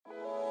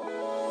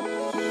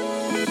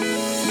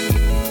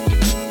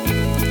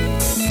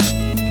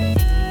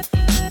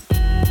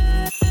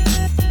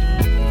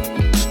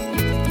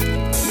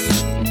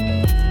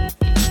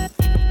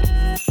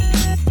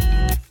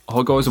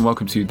Hi guys, and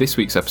welcome to this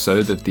week's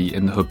episode of the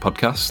In the Hub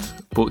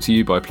podcast, brought to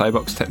you by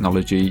Playbox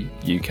Technology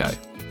UK.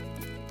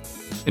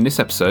 In this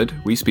episode,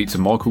 we speak to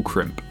Michael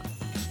Crimp,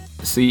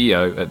 the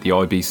CEO at the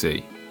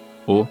IBC,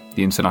 or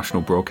the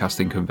International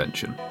Broadcasting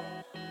Convention.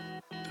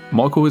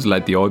 Michael has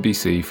led the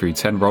IBC through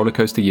 10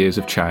 rollercoaster years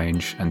of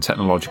change and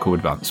technological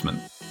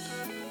advancement,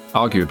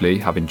 arguably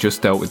having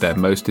just dealt with their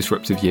most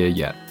disruptive year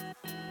yet,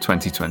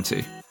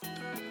 2020.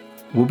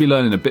 We'll be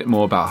learning a bit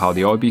more about how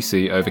the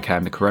IBC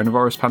overcame the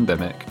coronavirus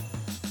pandemic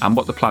and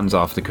what the plans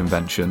are for the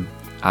convention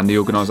and the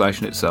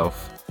organisation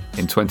itself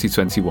in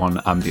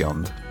 2021 and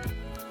beyond.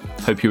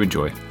 Hope you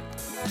enjoy.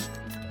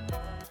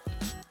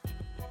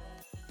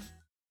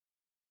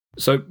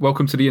 So,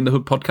 welcome to the In the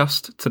Hub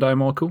podcast today,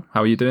 Michael.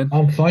 How are you doing?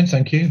 I'm fine,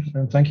 thank you.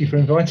 And thank you for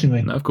inviting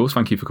me. No, of course,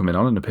 thank you for coming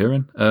on and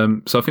appearing.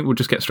 So I think we'll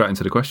just get straight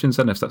into the questions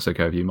then, if that's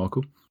okay with you,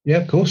 Michael. Yeah,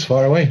 of course,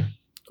 fire away.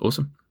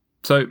 Awesome.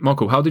 So,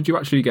 Michael, how did you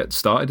actually get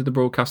started in the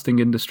broadcasting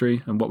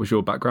industry and what was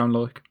your background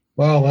like?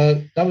 Well,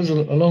 that was a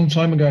long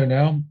time ago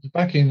now,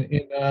 back in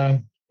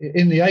the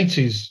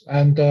 80s.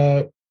 And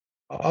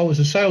I was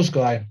a sales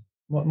guy.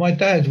 My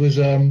dad was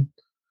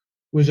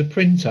a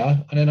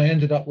printer, and then I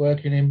ended up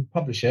working in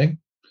publishing.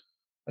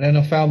 And then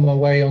I found my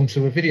way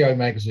onto a video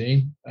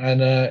magazine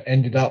and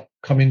ended up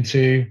coming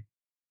to,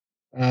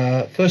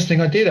 first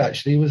thing I did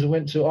actually was I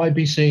went to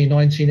IBC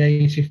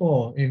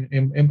 1984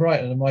 in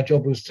Brighton, and my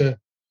job was to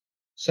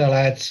sell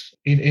ads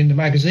in the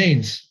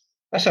magazines.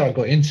 That's how I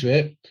got into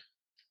it.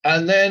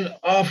 And then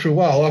after a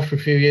while, after a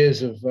few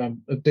years of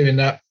doing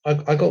that,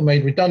 I got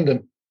made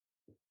redundant.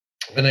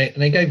 And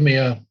they gave me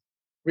a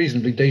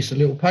reasonably decent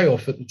little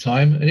payoff at the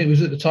time. And it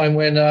was at the time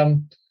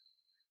when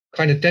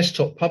kind of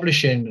desktop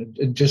publishing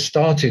had just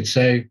started.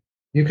 So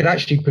you could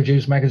actually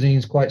produce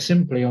magazines quite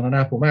simply on an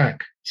Apple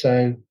Mac.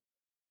 So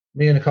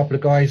me and a couple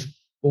of guys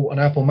bought an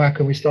Apple Mac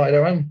and we started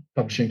our own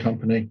publishing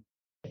company.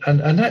 And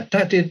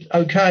that did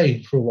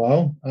okay for a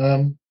while,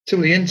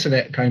 till the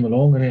internet came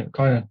along and it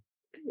kind of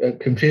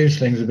confused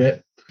things a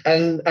bit.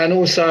 And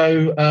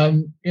also, I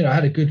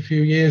had a good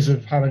few years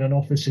of having an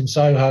office in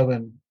Soho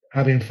and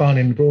having fun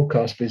in the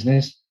broadcast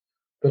business.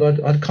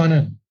 But I'd kind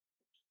of,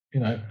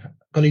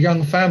 got a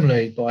young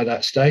family by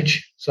that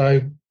stage, so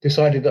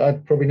decided that I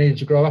probably needed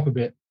to grow up a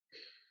bit.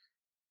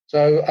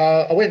 So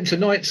I went to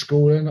night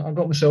school and I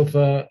got myself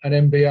an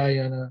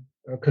MBA and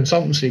a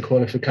consultancy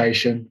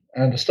qualification,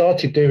 and I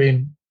started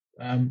doing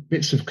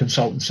bits of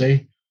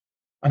consultancy.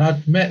 And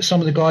I'd met some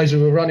of the guys who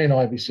were running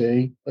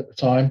IBC at the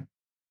time,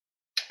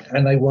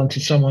 and they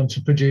wanted someone to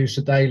produce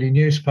a daily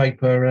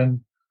newspaper and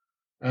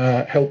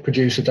help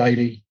produce a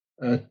daily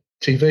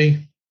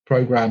TV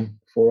program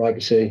for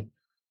IBC.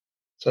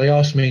 So they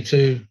asked me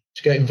to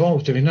get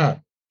involved doing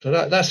that. So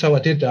that's how I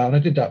did that, and I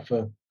did that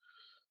for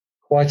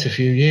quite a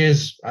few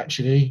years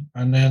actually.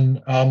 And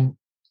then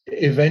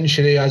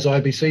eventually, as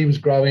IBC was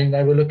growing,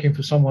 they were looking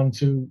for someone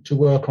to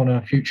work on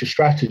a future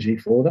strategy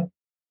for them.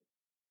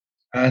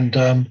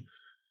 And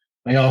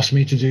they asked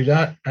me to do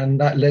that,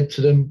 and that led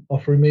to them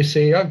offering me a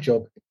CEO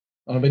job.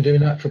 And I've been doing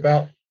that for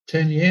about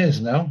 10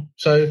 years now.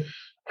 So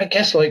I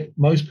guess like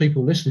most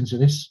people listening to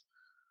this,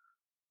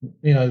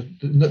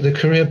 the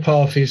career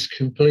path is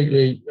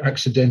completely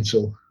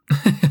accidental.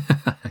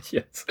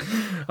 Yes.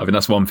 I mean,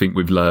 that's one thing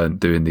we've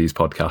learned doing these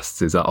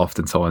podcasts is that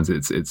oftentimes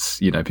it's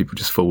people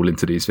just fall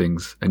into these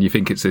things and you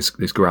think it's this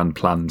grand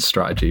planned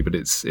strategy, but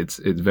it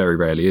very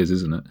rarely is,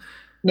 isn't it?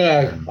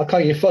 No, I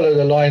can't. You follow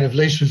the line of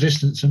least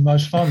resistance and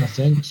most fun, I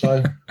think.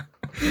 So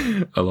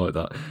I like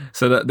that.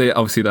 So that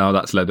obviously now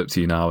that's led up to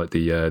you now at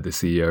the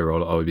CEO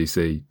role at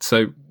IBC.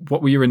 So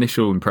what were your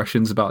initial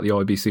impressions about the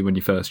IBC when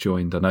you first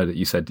joined? I know that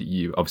you said that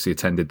you obviously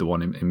attended the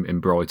one in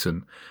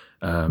Brighton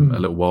a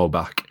little while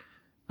back.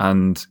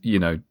 And,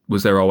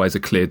 was there always a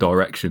clear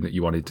direction that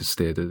you wanted to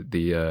steer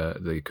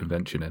the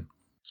convention in?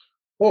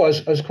 Well,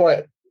 I was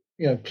quite,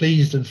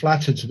 pleased and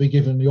flattered to be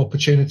given the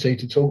opportunity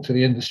to talk to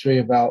the industry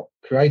about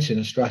creating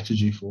a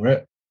strategy for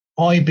it.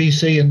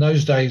 IBC in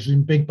those days,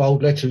 in big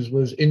bold letters,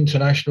 was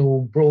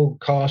International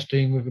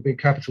Broadcasting with a big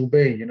capital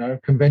B,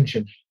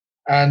 convention.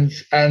 And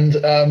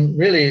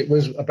really it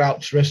was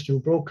about terrestrial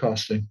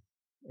broadcasting.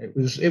 It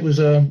was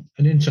an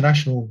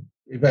international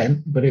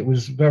event, but it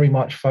was very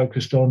much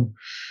focused on,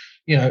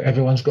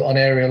 everyone's got an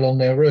aerial on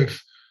their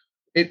roof.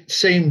 It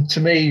seemed to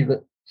me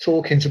that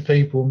talking to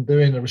people and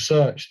doing the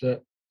research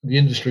that the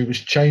industry was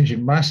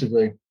changing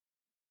massively.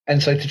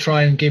 And so to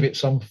try and give it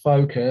some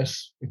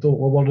focus, we thought,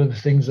 well, what are the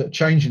things that are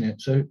changing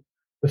it? So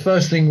the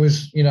first thing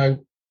was,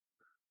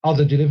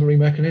 other delivery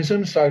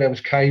mechanisms. So there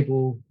was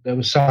cable, there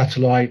was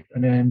satellite,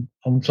 and then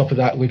on top of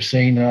that, we've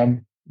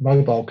seen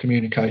mobile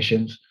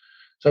communications.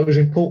 So it was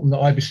important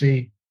that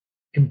IBC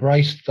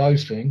embraced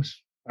those things.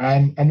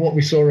 And what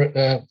we saw at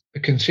the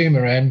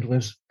consumer end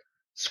was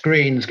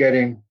screens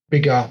getting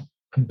bigger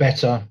and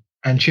better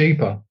and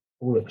cheaper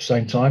all at the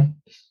same time.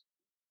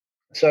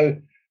 So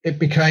it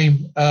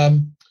became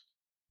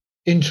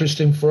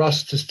interesting for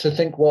us to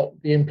think what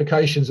the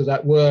implications of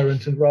that were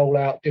and to roll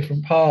out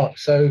different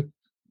parts. So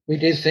we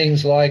did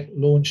things like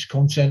launch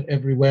content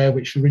everywhere,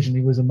 which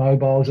originally was a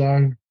mobile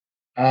zone.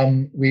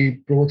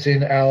 We brought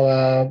in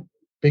our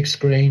big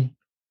screen,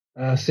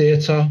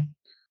 theatre.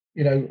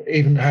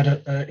 Even had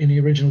in the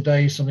original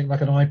days something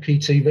like an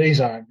IPTV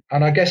zone.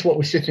 And I guess what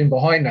was sitting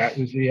behind that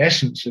was the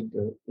essence of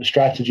the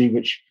strategy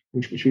which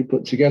we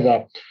put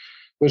together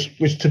was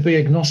to be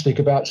agnostic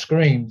about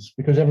screens,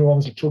 because everyone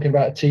was talking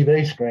about a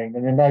TV screen.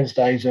 And in those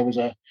days, there was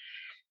a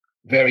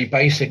very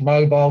basic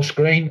mobile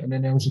screen, and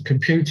then there was a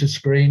computer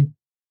screen,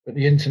 but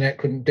the internet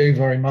couldn't do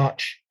very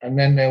much. And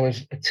then there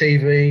was a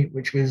TV,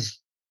 which was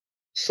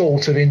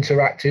sort of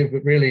interactive,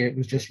 but really it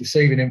was just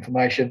receiving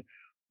information.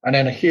 And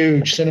then a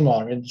huge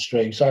cinema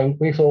industry. So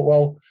we thought,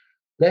 well,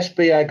 let's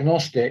be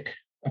agnostic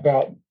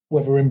about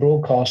whether we're in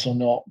broadcast or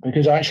not,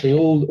 because actually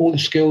all the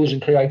skills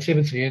and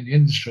creativity in the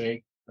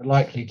industry are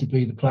likely to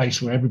be the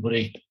place where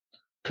everybody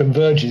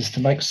converges to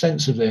make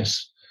sense of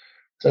this.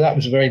 So that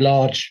was a very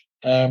large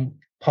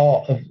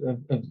part of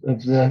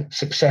the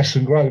success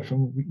and growth.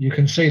 And you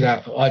can see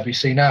that at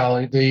IBC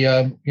now.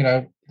 The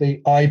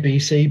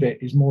IBC bit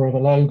is more of a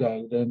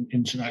logo than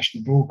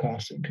International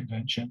Broadcasting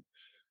Convention.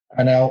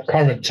 And our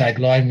current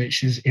tagline,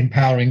 which is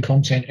empowering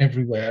content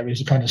everywhere,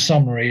 is a kind of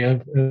summary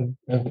of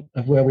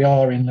where we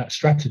are in that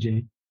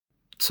strategy.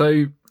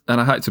 So, and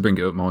I hate to bring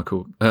it up,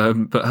 Michael,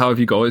 but how have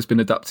you guys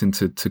been adapting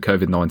to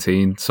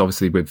COVID-19? So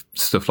obviously with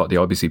stuff like the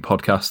IBC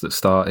podcast that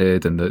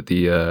started and the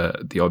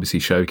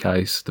IBC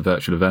showcase, the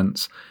virtual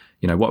events,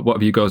 what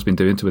have you guys been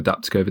doing to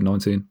adapt to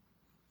COVID-19?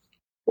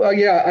 Well,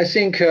 yeah, I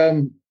think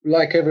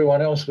like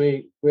everyone else,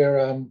 we're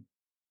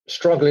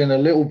struggling a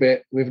little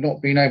bit. We've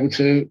not been able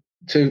to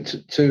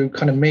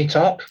kind of meet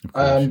up.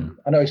 Course, yeah.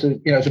 I know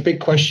it's a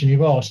big question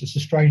you've asked. It's a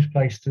strange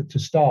place to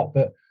start,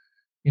 but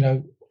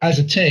as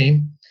a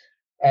team,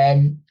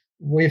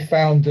 we've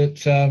found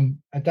that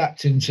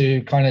adapting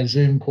to kind of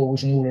Zoom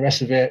calls and all the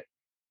rest of it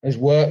has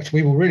worked.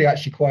 We were really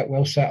actually quite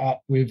well set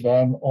up with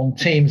on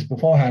Teams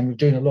beforehand. We're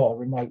doing a lot of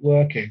remote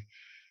working,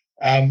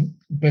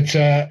 but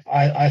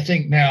I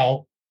think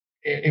now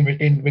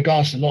in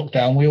regards to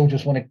lockdown, we all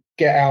just want to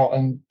get out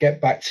and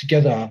get back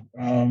together.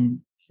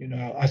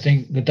 I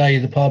think the day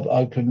the pub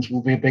opens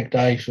will be a big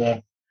day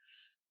for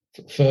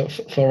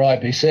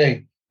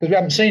IBC, because we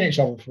haven't seen each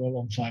other for a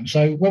long time.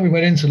 So when we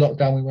went into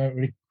lockdown, we weren't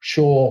really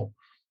sure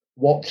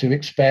what to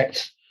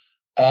expect.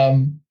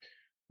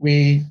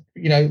 We're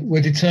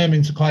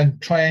determined to kind of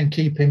try and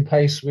keep in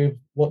pace with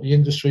what the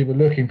industry were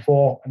looking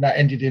for, and that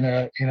ended in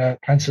a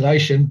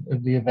cancellation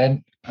of the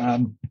event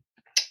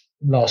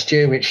last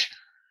year. Which,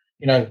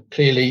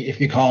 clearly, if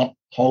you can't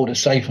hold a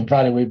safe and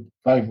valuable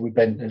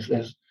event,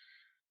 there's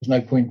no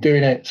point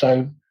doing it.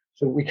 So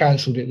we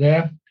cancelled it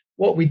there.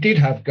 What we did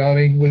have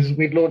going was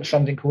we'd launched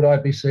something called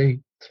IBC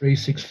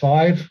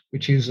 365,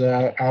 which is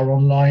our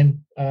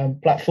online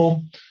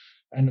platform.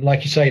 And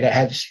like you say, that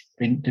has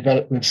been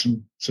developed with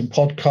some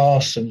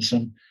podcasts and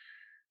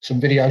some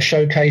video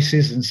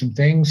showcases and some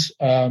things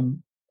over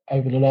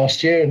the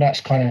last year. And that's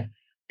kind of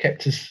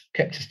kept us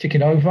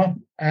ticking over.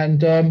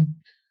 And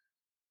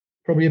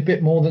probably a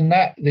bit more than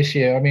that this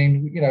year. I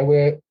mean,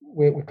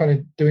 we're kind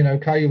of doing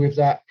okay with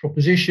that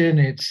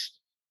proposition.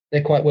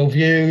 They're quite well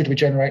viewed. We're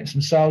generating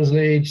some sales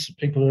leads.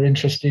 People are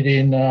interested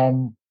in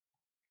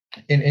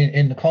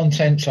the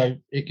content, so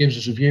it gives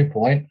us a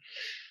viewpoint.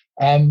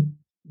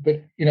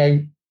 But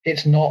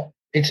it's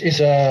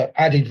a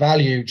added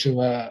value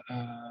to a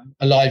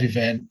live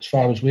event as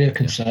far as we're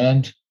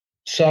concerned.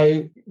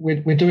 So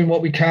we're doing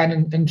what we can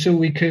until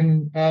we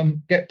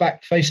can get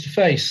back face to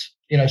face.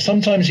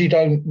 Sometimes you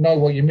don't know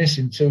what you're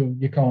missing till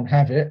you can't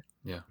have it.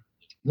 Yeah.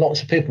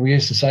 Lots of people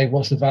used to say,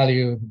 what's the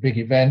value of a big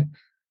event?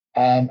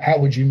 How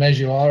would you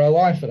measure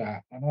ROI for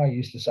that? And I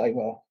used to say,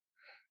 well,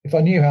 if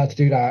I knew how to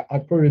do that,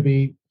 I'd probably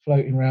be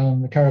floating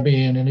around the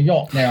Caribbean in a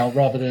yacht now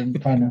rather than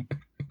kind of,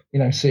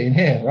 sitting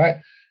here,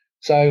 right?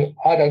 So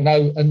I don't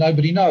know, and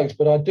nobody knows,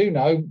 but I do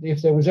know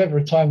if there was ever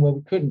a time where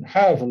we couldn't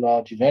have a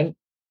large event,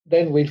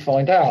 then we'd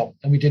find out.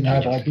 And we didn't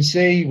have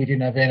IBC, we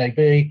didn't have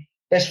NAB.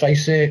 Let's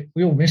face it,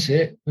 we all miss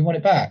it. We want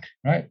it back,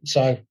 right?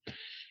 So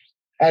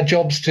our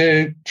job's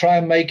to try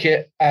and make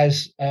it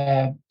as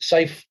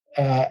safe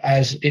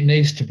as it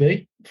needs to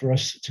be for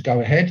us to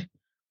go ahead.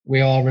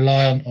 We are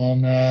reliant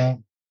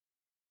on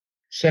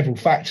several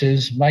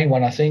factors. Main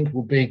one, I think,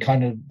 will be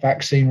kind of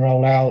vaccine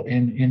rollout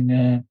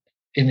in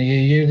the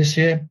EU this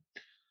year,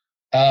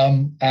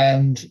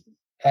 and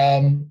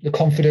the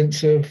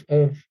confidence of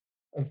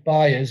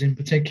buyers in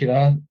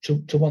particular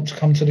to want to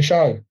come to the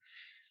show.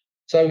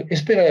 So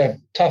it's been a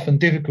tough and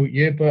difficult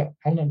year, but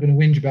I'm not going to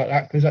whinge about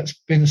that because that's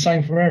been the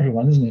same for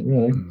everyone, isn't it,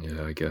 really?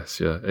 Yeah, I guess,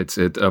 yeah.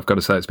 I've got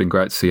to say, it's been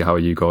great to see how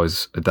you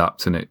guys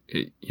adapt, and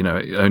it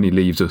only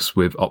leaves us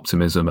with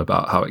optimism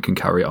about how it can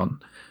carry on,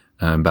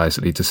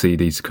 basically to see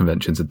these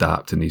conventions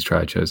adapt and these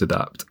trade shows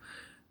adapt.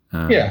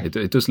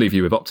 It does leave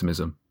you with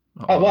optimism.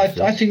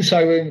 I think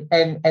so,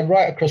 and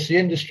right across the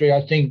industry, I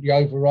think the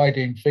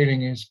overriding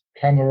feeling is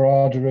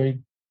camaraderie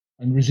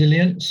and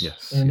resilience,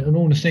 and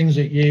all the things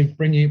that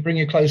bring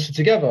you closer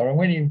together. And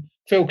when you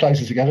feel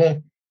closer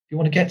together, you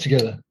want to get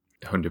together.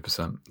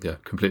 100%. Yeah,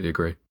 completely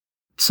agree.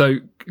 So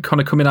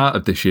kind of coming out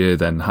of this year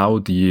then, how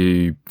do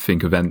you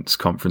think events,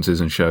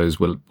 conferences and shows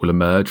will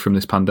emerge from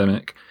this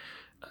pandemic?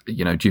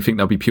 Do you think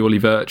they'll be purely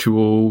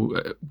virtual?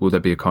 Will there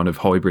be a kind of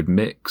hybrid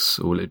mix,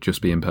 or will it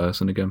just be in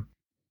person again?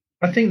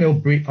 I think they'll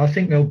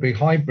be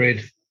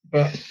hybrid,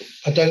 but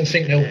I don't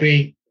think they'll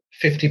be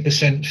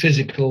 50%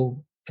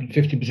 physical and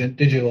 50%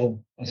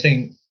 digital. I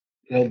think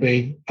they'll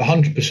be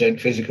 100%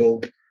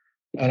 physical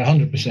and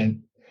 100%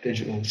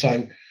 digital.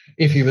 So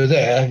if you were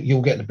there,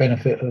 you'll get the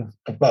benefit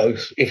of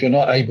both. If you're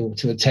not able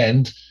to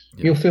attend,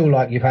 you'll feel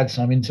like you've had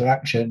some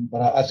interaction,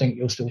 but I think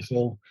you'll still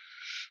feel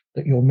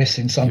that you're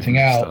missing something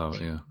out.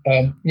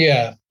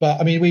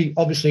 But I mean, we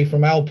obviously,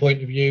 from our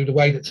point of view, the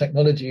way that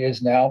technology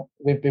is now,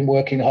 we've been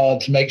working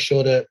hard to make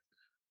sure that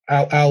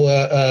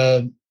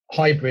our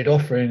hybrid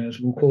offering, as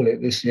we'll call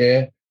it this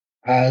year,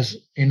 has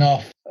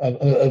enough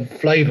of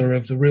flavour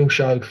of the real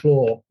show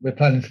floor. We're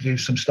planning to do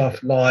some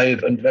stuff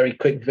live and very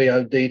quick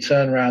VOD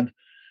turnaround.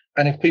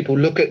 And if people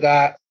look at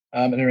that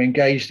and are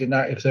engaged in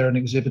that, if they're an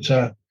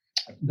exhibitor,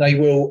 they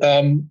will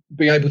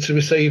be able to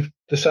receive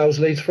the sales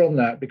leads from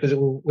that, because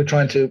we're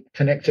trying to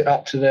connect it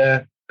up to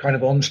their kind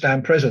of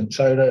on-stand presence,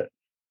 so that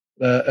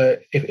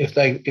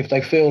if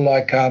they feel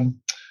like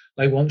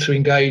they want to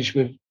engage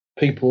with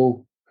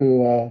people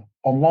who are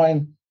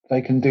online,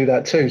 they can do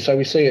that too. So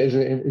we see it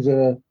as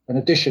an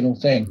additional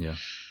thing. Yeah.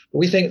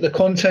 We think the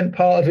content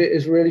part of it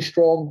is really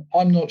strong.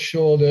 I'm not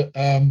sure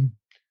that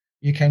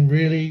you can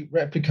really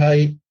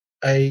replicate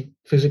a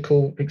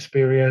physical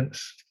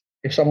experience.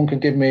 If someone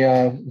could give me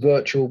a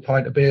virtual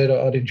pint of beer that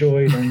I'd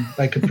enjoy, then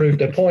they could prove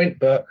their point.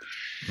 But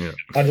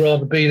I'd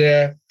rather be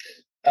there,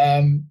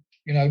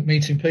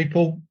 meeting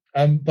people.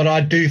 But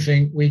I do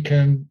think we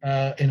can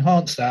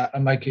enhance that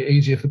and make it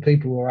easier for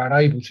people who are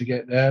unable to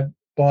get there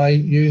by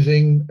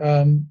using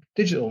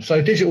digital.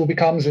 So digital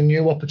becomes a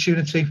new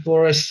opportunity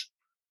for us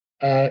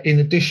in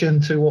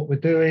addition to what we're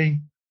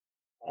doing.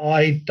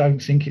 I don't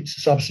think it's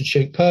a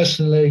substitute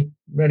personally.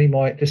 Many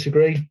might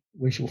disagree.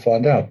 We shall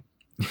find out.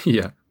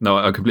 Yeah, no,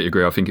 I completely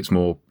agree. I think it's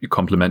more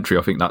complementary.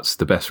 I think that's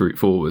the best route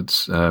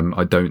forwards.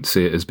 I don't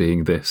see it as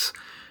being this,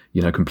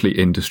 complete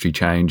industry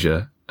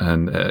changer.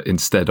 And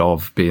instead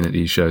of being at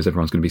these shows,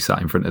 everyone's going to be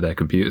sat in front of their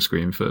computer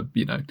screen for,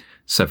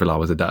 several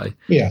hours a day.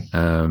 Yeah.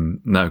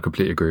 No,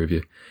 completely agree with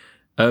you.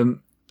 And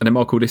then,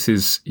 Michael, this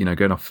is,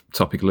 going off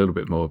topic a little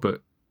bit more,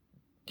 but,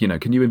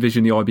 can you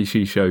envision the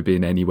IBC show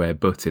being anywhere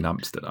but in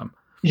Amsterdam?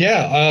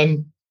 Yeah,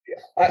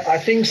 I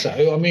think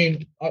so. I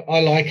mean, I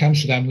like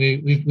Amsterdam.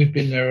 We've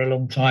been there a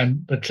long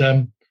time, but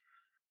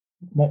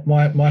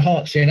my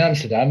heart's in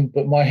Amsterdam,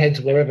 but my head's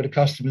wherever the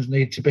customers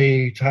need to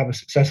be to have a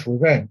successful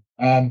event.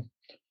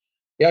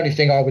 The only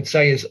thing I would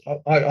say is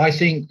I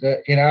think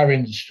that in our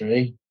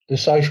industry, the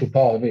social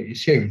part of it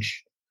is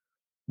huge.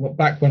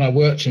 Back when I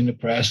worked in the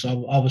press, I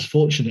was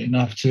fortunate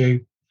enough to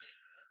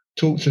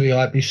talk to the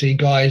IBC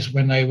guys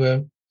when they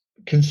were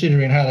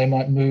considering how they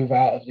might move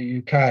out of the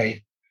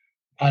UK.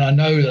 And I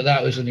know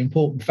that was an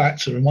important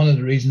factor, and one of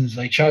the reasons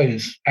they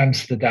chose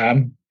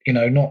Amsterdam,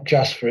 not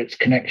just for its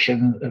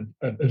connection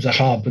as a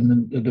hub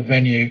and the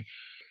venue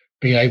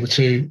being able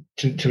to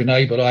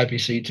enable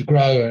IBC to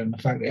grow, and the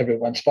fact that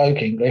everyone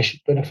spoke English,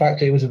 but the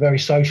fact that it was a very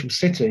social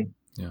city.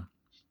 Yeah.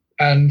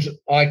 And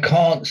I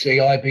can't see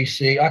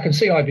IBC. I can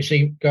see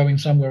IBC going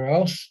somewhere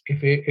else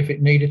if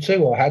it needed to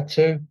or had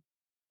to,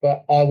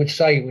 but I would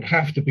say it would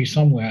have to be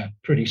somewhere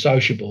pretty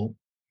sociable.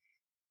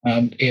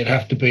 It'd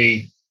have to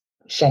be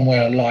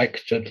somewhere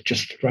like, to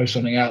just throw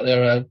something out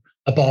there,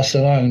 a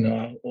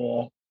Barcelona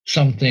or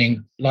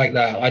something like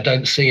that. I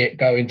don't see it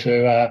going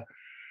to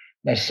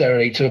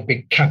necessarily to a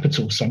big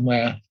capital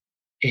somewhere.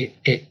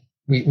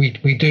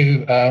 We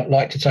do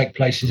like to take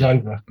places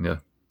over. Yeah.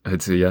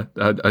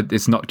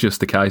 It's not just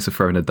the case of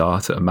throwing a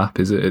dart at a map,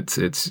 is it?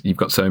 It's you've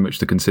got so much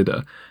to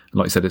consider.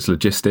 Like I said, it's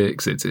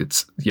logistics,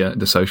 it's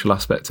the social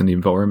aspect and the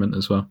environment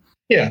as well.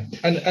 Yeah,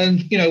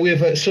 and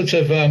we've sort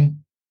of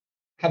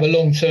have a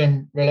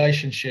long-term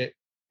relationship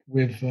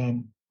with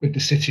the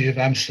city of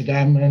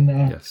Amsterdam, and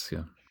yes,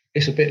 yeah,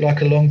 it's a bit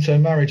like a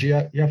long-term marriage. You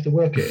have to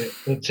work at it,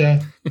 but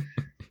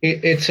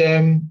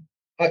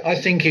I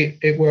think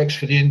it works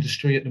for the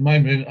industry at the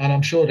moment, and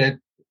I'm sure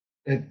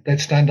they'd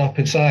stand up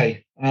and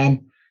say.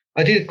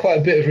 I did quite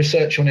a bit of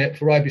research on it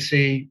for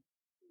IBC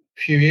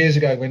a few years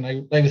ago when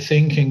they were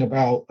thinking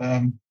about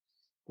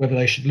whether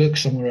they should look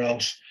somewhere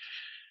else.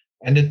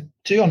 And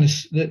to be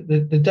honest,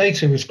 the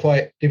data was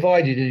quite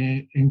divided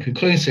and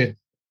inconclusive.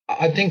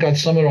 I think I'd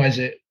summarize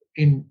it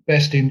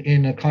best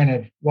in a kind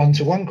of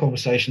one-to-one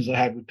conversations I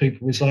had with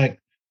people. It's like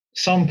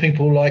some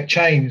people like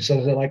change,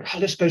 so they're like,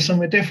 let's go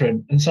somewhere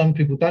different. And some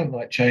people don't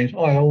like change.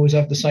 I always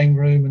have the same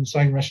room and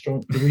same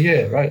restaurant every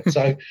year, right?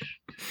 So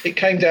it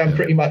came down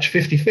pretty much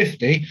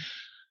 50-50.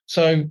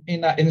 So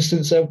in that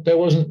instance, there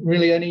wasn't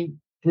really any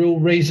real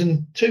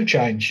reason to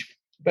change.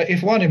 But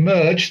if one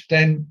emerged,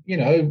 then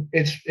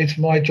it's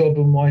my job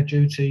and my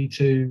duty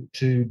to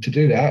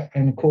do that.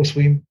 And of course,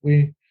 we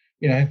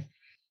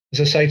as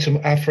I say to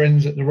our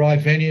friends at the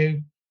Ride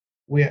venue,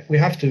 we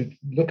have to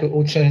look at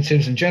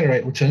alternatives and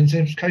generate alternatives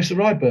in case the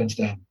ride burns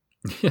down.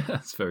 Yeah,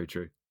 that's very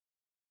true.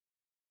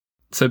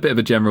 So a bit of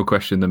a general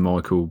question then,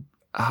 Michael.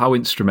 how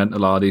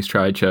instrumental are these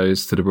trade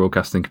shows to the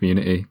broadcasting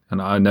community?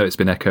 And I know it's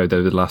been echoed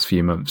over the last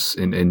few months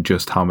in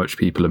just how much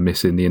people are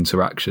missing the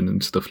interaction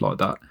and stuff like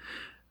that.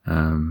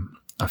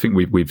 I think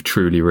we've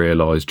truly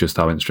realised just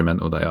how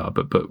instrumental they are.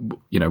 But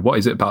what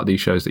is it about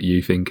these shows that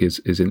you think is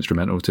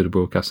instrumental to the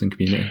broadcasting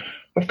community?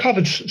 I've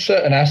covered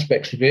certain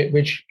aspects of it,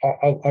 which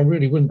I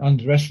really wouldn't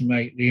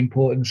underestimate the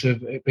importance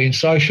of it being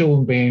social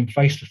and being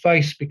face to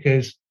face,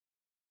 because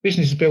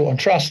business is built on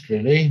trust,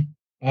 really.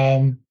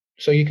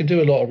 So you can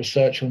do a lot of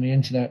research on the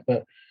internet,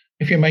 but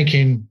if you're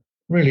making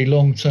really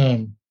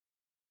long-term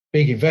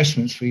big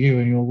investments for you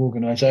and your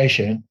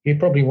organisation, you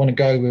probably want to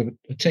go with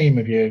a team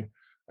of you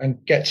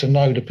and get to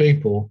know the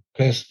people,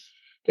 because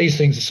these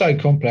things are so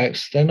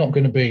complex, they're not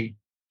going to be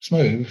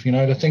smooth,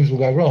 the things will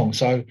go wrong.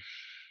 So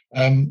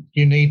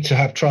you need to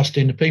have trust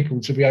in the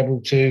people to be able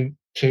to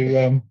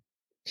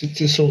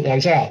sort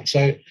those out.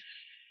 So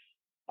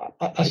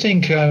I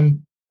think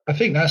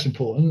that's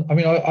important. I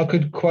mean, I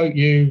could quote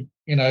you,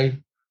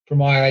 from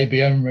my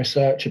ABM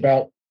research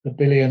about the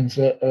billions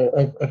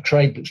of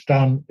trade that's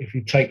done if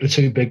you take the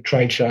two big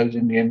trade shows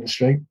in the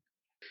industry.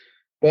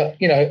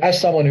 But, as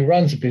someone who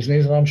runs a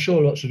business, and I'm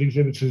sure lots of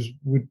exhibitors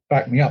would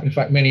back me up, in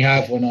fact, many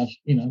have when I've,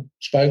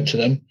 spoke to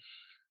them,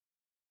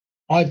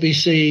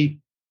 IBC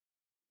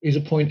is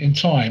a point in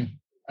time,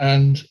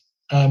 and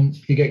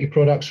you get your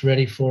products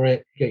ready for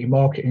it, you get your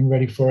marketing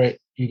ready for it,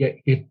 you get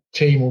your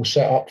team all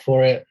set up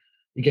for it,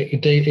 you get your,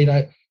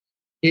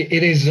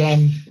 it is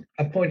a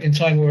point in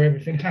time where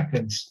everything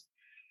happens.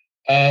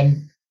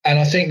 And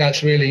I think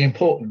that's really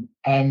important.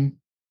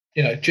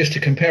 Just to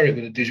compare it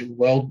with the digital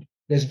world,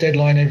 there's a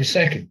deadline every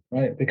second,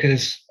 right?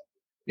 Because,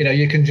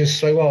 you can just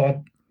say,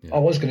 well, I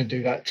was going to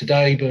do that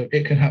today, but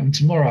it can happen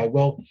tomorrow.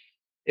 Well,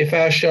 if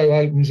our show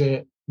opens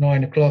at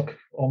 9:00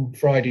 on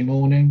Friday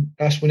morning,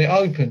 that's when it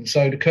opens.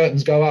 So the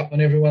curtains go up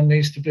and everyone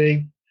needs to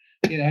be,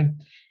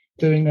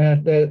 doing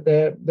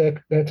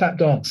their tap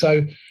dance.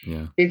 So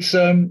it's,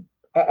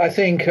 I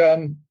think,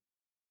 a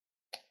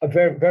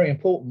very, very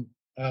important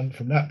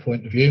from that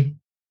point of view.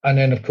 And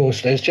then, of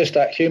course, there's just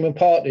that human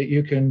part that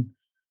you can,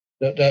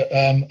 that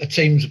a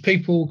teams of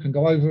people can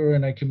go over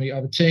and they can meet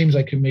other teams,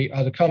 they can meet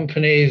other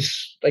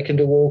companies, they can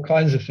do all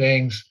kinds of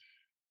things.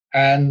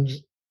 And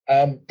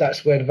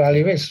that's where the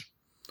value is.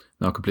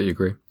 No, I completely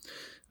agree.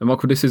 And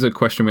Michael, this is a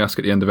question we ask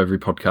at the end of every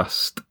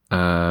podcast.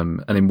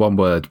 And in one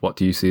word, what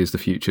do you see as the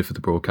future for the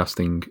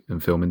broadcasting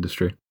and film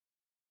industry?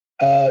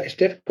 It's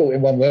difficult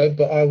in one word,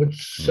 but I would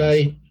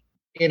say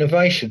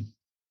innovation.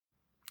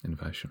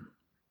 Innovation.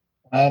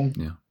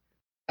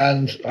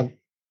 And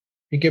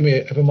you give me,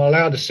 if I'm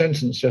allowed a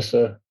sentence, just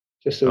to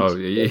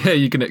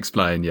you can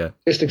explain,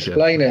 just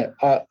explain it.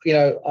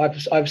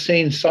 I've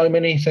seen so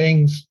many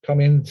things come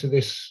into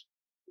the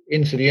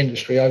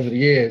industry over the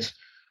years,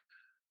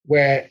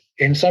 where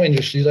in some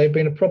industries they've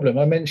been a problem.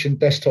 I mentioned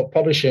desktop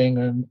publishing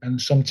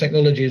and some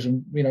technologies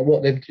and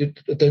what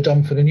they've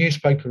done for the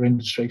newspaper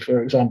industry,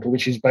 for example,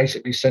 which is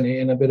basically sent it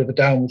in a bit of a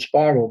downward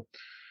spiral.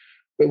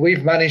 But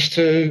we've managed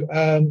to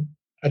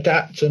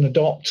adapt and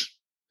adopt.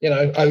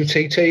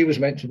 OTT was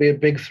meant to be a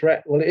big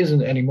threat. Well, it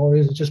isn't anymore.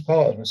 It's just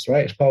part of us,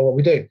 right? It's part of what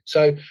we do.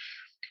 So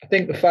I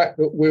think the fact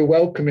that we're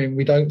welcoming,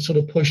 we don't sort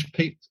of push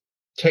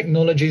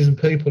technologies and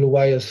people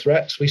away as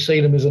threats. We see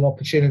them as an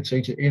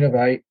opportunity to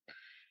innovate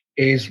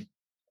is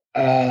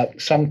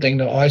something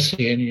that I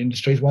see in the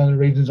industry. Is one of the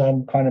reasons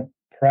I'm kind of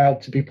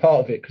proud to be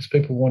part of it, because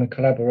people want to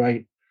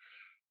collaborate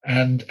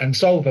and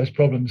solve those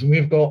problems. And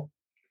we've got,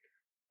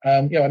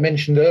 I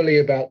mentioned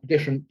earlier about the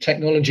different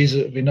technologies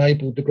that have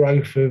enabled the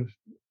growth of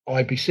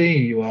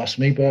IBC, you asked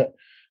me, but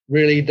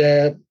really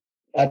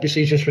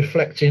IBC is just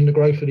reflecting the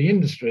growth of the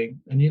industry.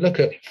 And you look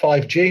at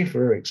 5G,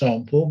 for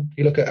example,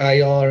 you look at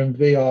AR and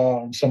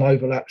VR and some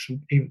overlaps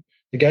with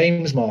the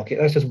games market.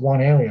 That's just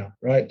one area,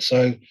 right?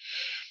 So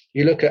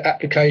you look at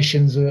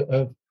applications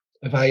of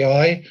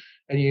AI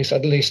and you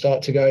suddenly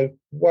start to go,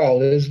 wow,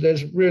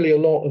 there's really a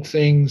lot of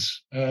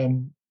things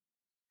and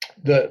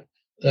a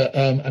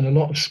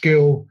lot of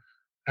skill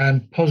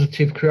and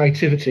positive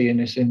creativity in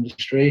this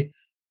industry,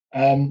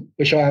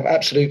 which I have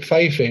absolute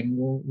faith in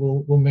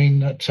will mean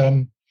that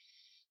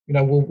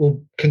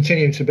we'll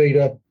continue to be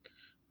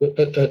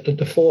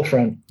the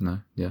forefront. No,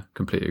 yeah,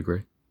 completely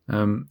agree.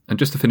 And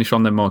just to finish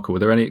on then, Michael, were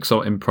there any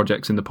exciting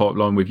projects in the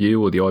pipeline with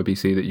you or the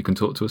IBC that you can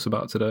talk to us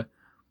about today?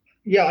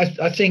 Yeah,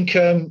 I think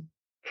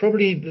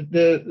probably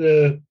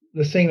the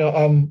thing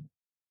that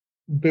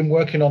been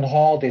working on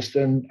hardest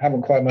and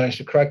haven't quite managed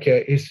to crack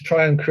yet is to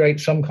try and create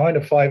some kind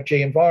of 5G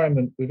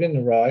environment within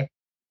the RAI.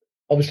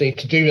 Obviously,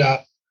 to do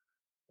that,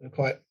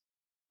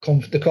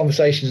 the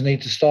conversations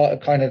need to start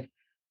at kind of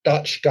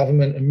Dutch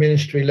government and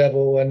ministry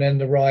level, and then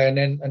the RAI, and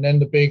then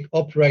the big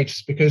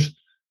operators, because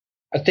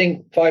I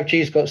think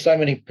 5G's got so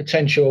many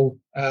potential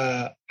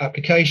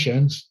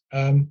applications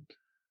that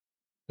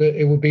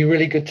it would be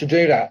really good to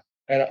do that.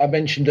 And I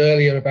mentioned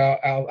earlier about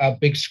our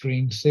big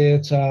screen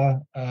theatre,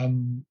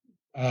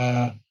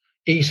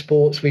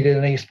 esports. We did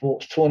an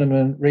esports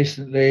tournament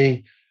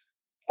recently.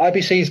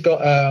 IBC's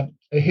got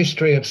a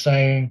history of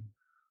saying,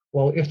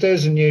 well, if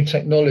there's a new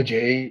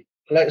technology,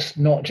 let's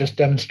not just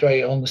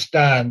demonstrate on the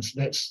stands.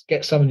 Let's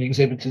get some of the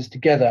exhibitors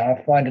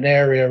together, find an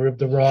area of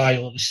the RAI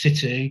or the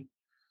city,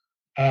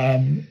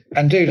 and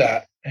do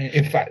that.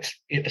 In fact,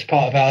 as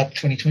part of our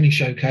 2020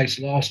 showcase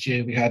last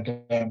year, we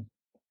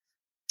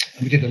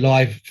did a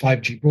live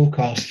 5G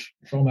broadcast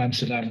from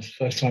Amsterdam. It's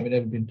the first time it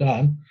had ever been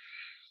done.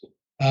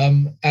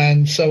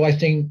 And so I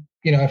think,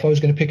 if I was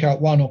going to pick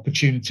out one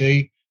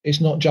opportunity, it's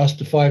not just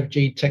the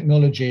 5G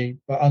technology,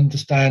 but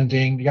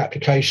understanding the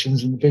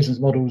applications and the business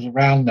models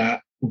around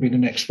that will be the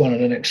next one of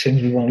the next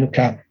things we want to look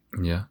at.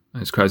 Yeah,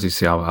 it's crazy to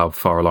see how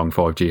far along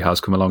 5G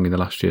has come along in the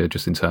last year,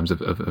 just in terms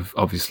of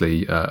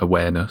obviously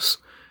awareness,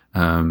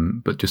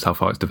 but just how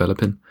far it's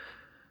developing.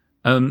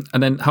 And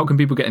then how can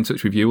people get in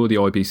touch with you or the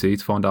IBC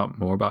to find out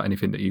more about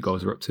anything that you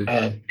guys are up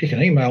to? You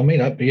can email me,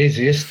 that'd be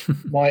easiest.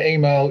 My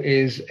email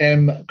is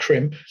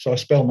mcrimp, so I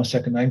spell my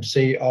second name,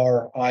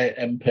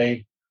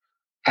 CRIMP,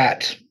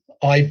 at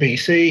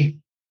ibc.org.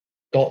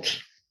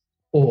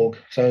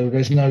 So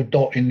there's no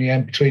dot in the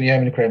M between the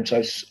M and the crimp, so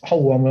it's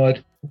whole one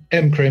word,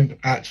 mcrimp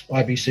at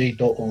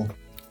ibc.org.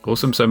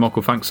 Awesome. So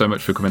Michael, thanks so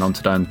much for coming on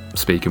today and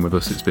speaking with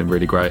us. It's been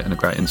really great and a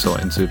great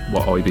insight into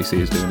what IBC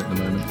is doing at the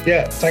moment.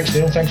 Yeah, thanks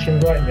Neil, thanks for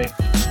inviting me.